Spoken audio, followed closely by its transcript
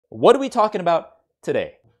What are we talking about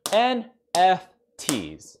today?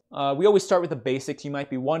 NFTs. We always start with the basics. You might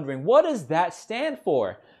be wondering, what does that stand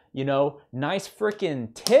for? You know, nice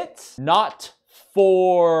freaking tits? Not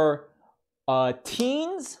for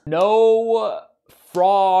teens? No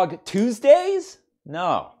Frog Tuesdays?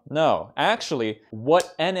 No. Actually,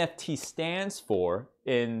 what NFT stands for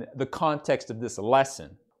in the context of this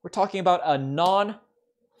lesson, we're talking about a non-fungible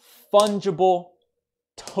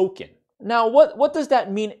token. Now, what does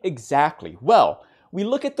that mean exactly? Well, we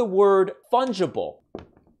look at the word fungible.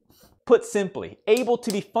 Put simply, able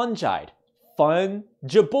to be fungied.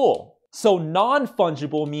 Fungible. So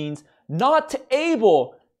non-fungible means not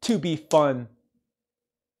able to be fungied.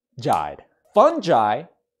 Fungi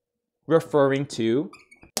referring to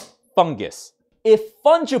fungus. If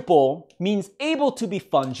fungible means able to be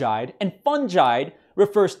fungied and fungied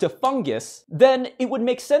refers to fungus, then it would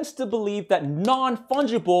make sense to believe that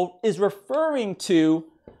non-fungible is referring to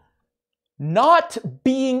not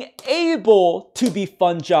being able to be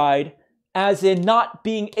fungied, as in not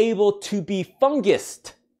being able to be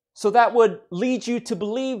fungused. So that would lead you to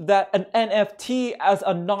believe that an NFT as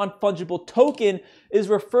a non-fungible token is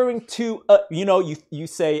referring to a, you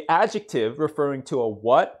say adjective referring to a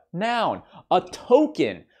what? Noun. A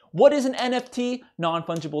token. What is an NFT?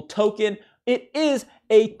 Non-fungible token. It is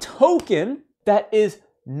a token that is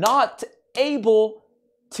not able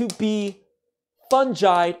to be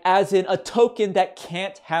fungied, as in a token that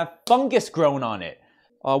can't have fungus grown on it.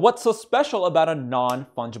 What's so special about a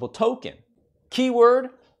non-fungible token? Keyword,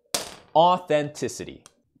 authenticity.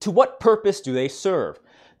 To what purpose do they serve?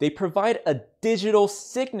 They provide a digital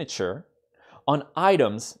signature on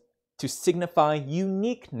items to signify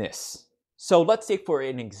uniqueness. So let's say for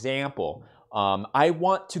an example, I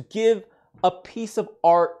want to give a piece of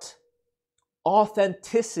art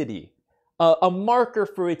authenticity, a marker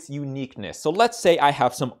for its uniqueness. So let's say I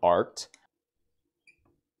have some art.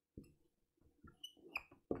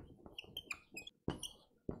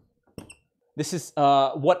 This is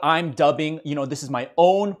what I'm dubbing, this is my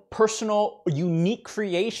own personal, unique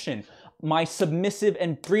creation, my submissive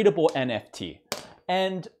and breedable NFT.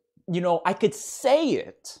 And, I could say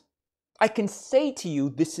it. I can say to you,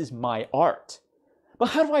 this is my art. But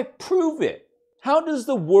how do I prove it? How does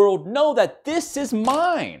the world know that this is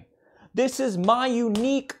mine? This is my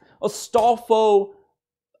unique Astolfo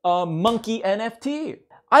monkey NFT.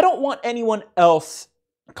 I don't want anyone else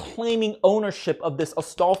claiming ownership of this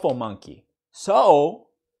Astolfo monkey. So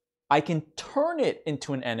I can turn it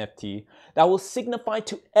into an NFT that will signify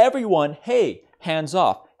to everyone, hey, hands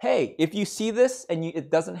off. Hey, if you see this and it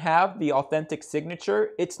doesn't have the authentic signature,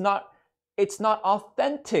 it's not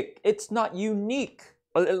authentic. It's not unique.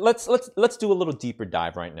 Let's do a little deeper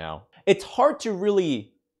dive right now. It's hard to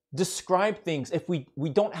really describe things if we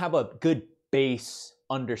don't have a good base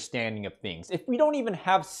understanding of things. If we don't even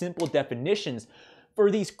have simple definitions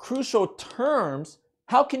for these crucial terms,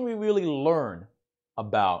 how can we really learn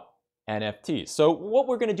about NFTs? So what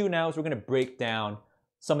we're going to do now is we're going to break down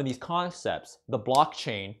some of these concepts, the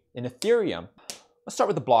blockchain in Ethereum. Let's start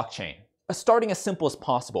with the blockchain. Starting as simple as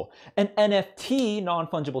possible. An NFT,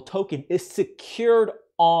 non-fungible token, is secured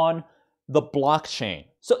on the blockchain.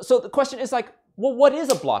 So the question is like, well, what is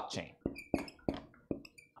a blockchain?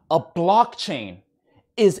 A blockchain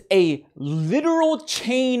is a literal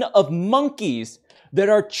chain of monkeys that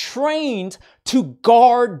are trained to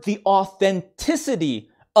guard the authenticity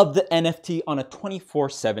of the NFT on a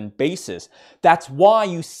 24/7 basis. That's why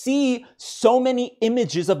you see so many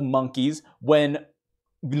images of monkeys when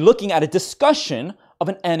looking at a discussion of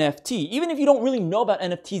an NFT. Even if you don't really know about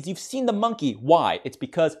NFTs, you've seen the monkey. Why? It's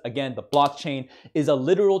because, again, the blockchain is a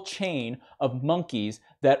literal chain of monkeys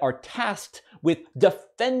that are tasked with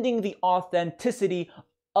defending the authenticity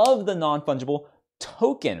of the non-fungible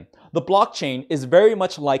token. The blockchain is very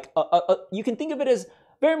much like, you can think of it as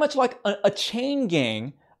very much like a chain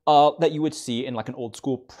gang that you would see in like an old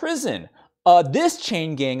school prison. This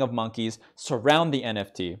chain gang of monkeys surround the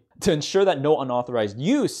NFT to ensure that no unauthorized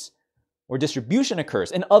use or distribution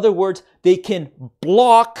occurs. In other words, they can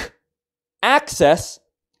block access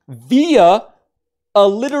via a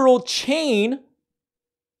literal chain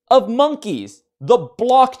of monkeys. The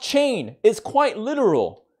blockchain is quite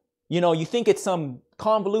literal. You think it's some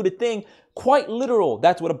convoluted thing, quite literal.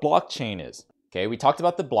 That's what a blockchain is. Okay, we talked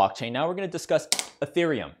about the blockchain. Now we're going to discuss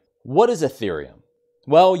Ethereum. What is Ethereum?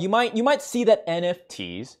 Well, you might see that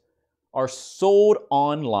NFTs are sold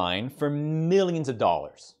online for millions of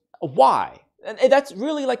dollars. Why? And that's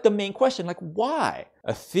really like the main question, like why?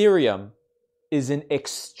 Ethereum is an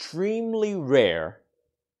extremely rare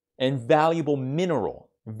and valuable mineral,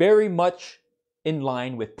 very much in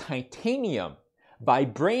line with titanium,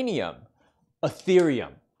 vibranium,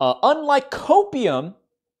 Ethereum. Unlike copium,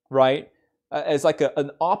 right, as like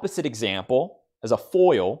an opposite example, as a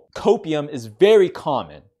foil, copium is very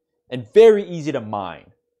common and very easy to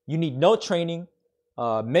mine. You need no training.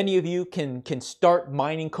 Many of you can start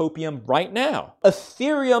mining copium right now.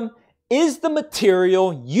 Ethereum is the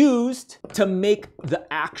material used to make the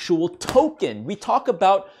actual token. We talk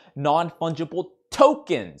about non-fungible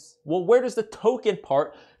tokens. Well, where does the token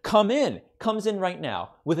part come in? Comes in right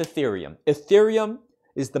now with Ethereum. Ethereum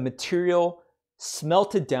is the material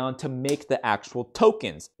smelted down to make the actual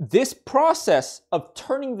tokens. This process of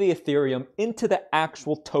turning the Ethereum into the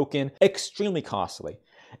actual token, extremely costly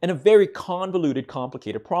and a very convoluted,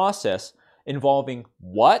 complicated process involving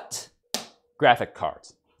what? Graphic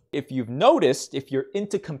cards. If you've noticed, if you're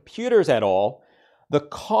into computers at all, the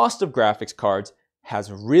cost of graphics cards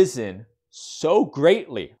has risen so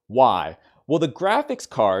greatly. Why? Well, the graphics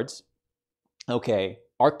cards, okay,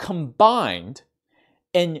 are combined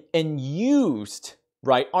and used,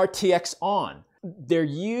 right, RTX on. They're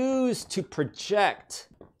used to project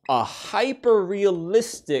a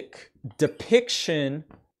hyper-realistic depiction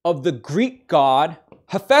of the Greek god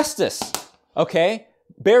Hephaestus, okay?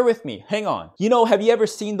 Bear with me, hang on. You know, have you ever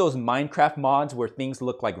seen those Minecraft mods where things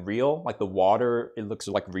look like real? Like the water, it looks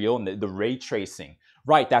like real, and the ray tracing.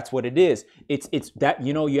 Right, that's what it is. It's that,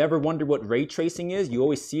 you know, you ever wonder what ray tracing is? You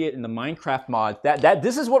always see it in the Minecraft mods.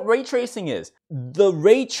 This is what ray tracing is. The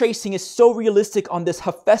ray tracing is so realistic on this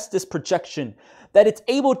Hephaestus projection that it's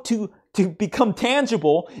able to become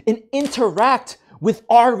tangible and interact with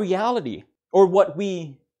our reality, or what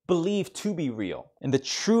we believe to be real. And the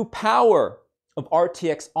true power of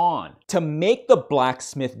RTX on to make the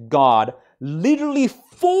blacksmith god literally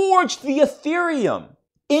forge the Ethereum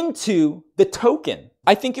into the token.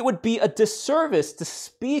 I think it would be a disservice to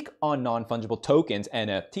speak on non-fungible tokens,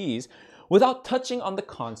 NFTs, without touching on the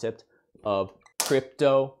concept of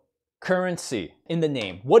cryptocurrency in the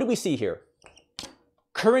name. What do we see here?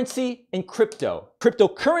 Currency and crypto.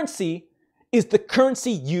 Cryptocurrency is the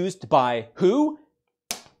currency used by who?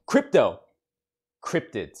 Cryptids.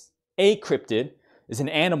 A cryptid is an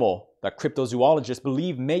animal that cryptozoologists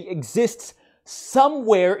believe may exist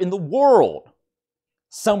somewhere in the world,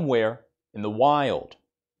 somewhere in the wild,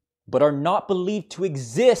 but are not believed to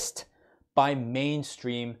exist by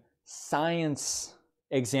mainstream science.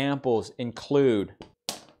 Examples include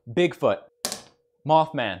Bigfoot,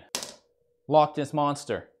 Mothman, Loch Ness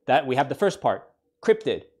Monster. That we have the first part.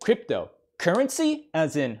 Cryptid, crypto. Currency,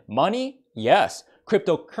 as in money? Yes.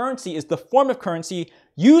 Cryptocurrency is the form of currency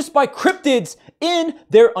used by cryptids in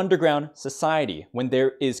their underground society. When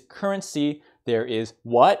there is currency, there is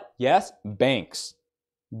what? Yes, banks.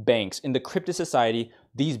 Banks. In the cryptid society,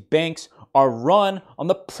 these banks are run on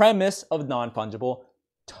the premise of non-fungible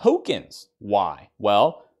tokens. Why?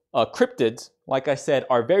 Well, cryptids, like I said,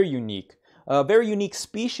 are very unique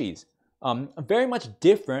species, very much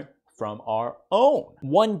different from our own.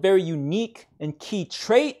 One very unique and key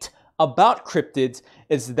trait about cryptids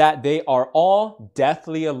is that they are all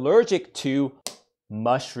deathly allergic to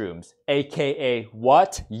mushrooms, aka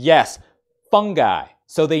what? Yes, fungi.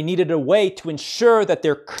 So they needed a way to ensure that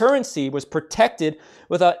their currency was protected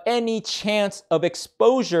without any chance of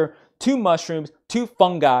exposure to mushrooms, to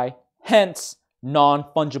fungi, hence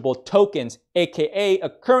non-fungible tokens, aka a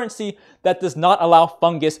currency that does not allow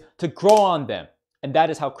fungus to grow on them. And that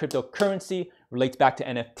is how cryptocurrency relates back to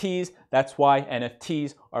NFTs. That's why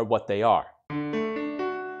NFTs are what they are.